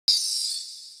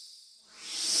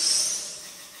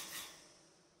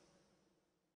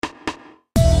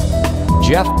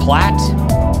Geoff Platt,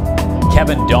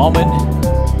 Kevin Dallman,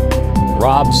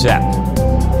 Rob Zepp.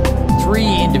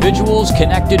 Three individuals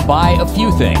connected by a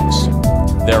few things.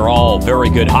 They're all very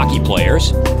good hockey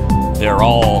players, they're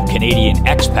all Canadian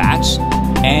expats,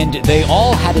 and they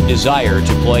all had a desire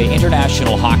to play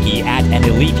international hockey at an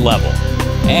elite level.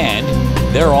 And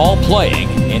they're all playing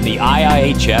in the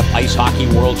IIHF Ice Hockey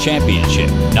World Championship,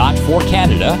 not for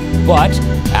Canada, but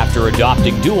after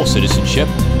adopting dual citizenship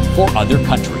for other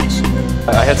countries.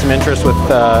 I had some interest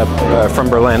from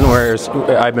Berlin, where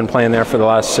I've been playing there for the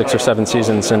last 6 or 7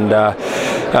 seasons, and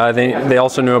they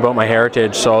also knew about my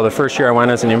heritage. So the first year I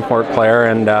went as an import player,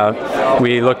 and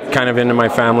we looked kind of into my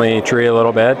family tree a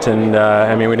little bit, and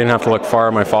I mean, we didn't have to look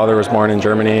far. My father was born in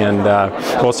Germany, and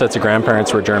both sets of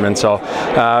grandparents were German. So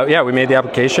yeah, we made the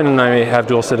application, and I have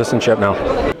dual citizenship now.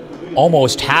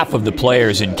 Almost half of the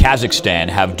players in Kazakhstan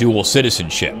have dual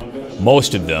citizenship.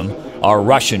 Most of them are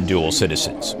Russian dual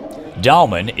citizens.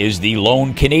 Dallman is the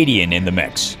lone Canadian in the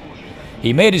mix.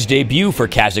 He made his debut for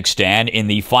Kazakhstan in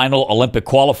the final Olympic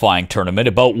qualifying tournament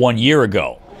about 1 year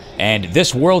ago, and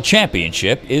this World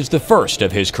Championship is the first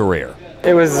of his career.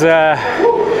 It was a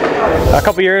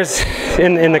couple years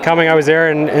in the coming. I was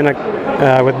there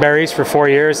with Belarus for 4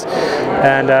 years,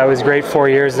 and it was a great 4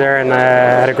 years there, and I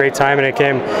had a great time, and it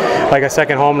came like a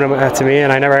second home to me,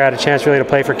 and I never had a chance really to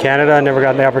play for Canada. I never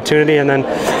got the opportunity, and then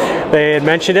they had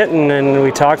mentioned it, and then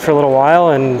we talked for a little while,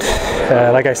 and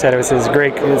like I said, it was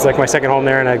great. It was like my second home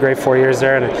there, and I had a great 4 years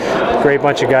there, and a great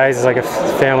bunch of guys. It's like a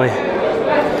family.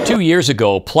 2 years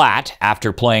ago, Platt,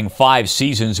 after playing 5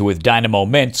 seasons with Dynamo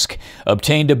Minsk,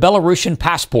 obtained a Belarusian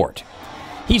passport.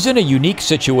 He's in a unique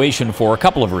situation for a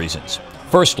couple of reasons.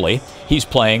 Firstly, he's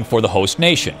playing for the host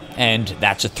nation, and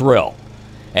that's a thrill.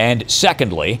 And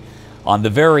secondly, on the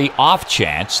very off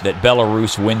chance that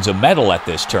Belarus wins a medal at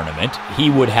this tournament, he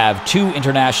would have 2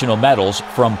 international medals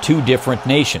from 2 different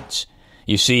nations.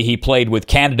 You see, he played with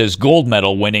Canada's gold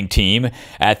medal winning team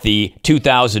at the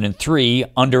 2003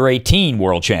 Under-18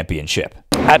 World Championship.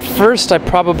 At first, I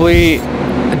probably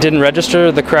didn't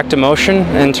register the correct emotion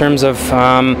in terms of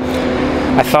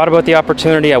I thought about the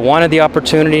opportunity, I wanted the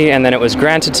opportunity, and then it was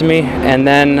granted to me, and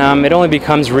then it only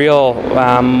becomes real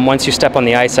once you step on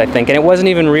the ice, I think. And it wasn't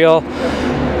even real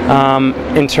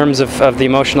in terms of the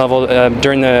emotion level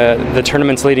during the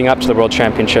tournaments leading up to the World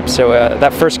Championship. So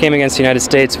that first game against the United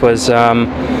States was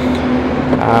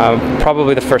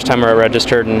probably the first time where I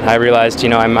registered, and I realized, you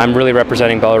know, I'm really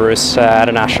representing Belarus at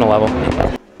a national level.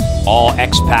 All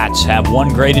expats have one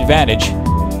great advantage: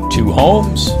 2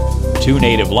 homes, 2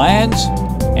 native lands,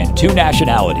 and 2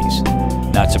 nationalities.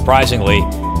 Not surprisingly,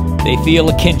 they feel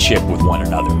a kinship with one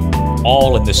another,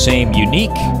 all in the same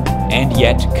unique and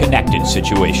yet connected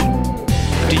situation.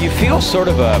 Do you feel sort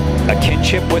of a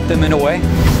kinship with them in a way?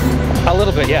 A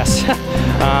little bit, yes.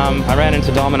 I ran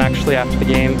into Dallman actually after the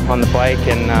game on the bike,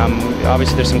 and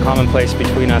obviously there's some commonplace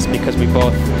between us because we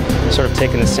both sort of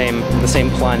taken the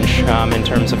same plunge in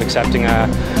terms of accepting a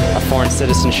foreign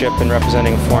citizenship and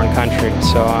representing a foreign country.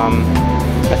 So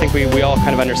I think we all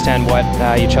kind of understand what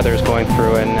each other is going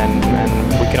through, and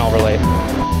we can all relate.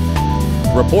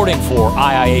 Reporting for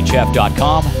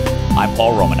IIHF.com, I'm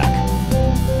Paul Romanek.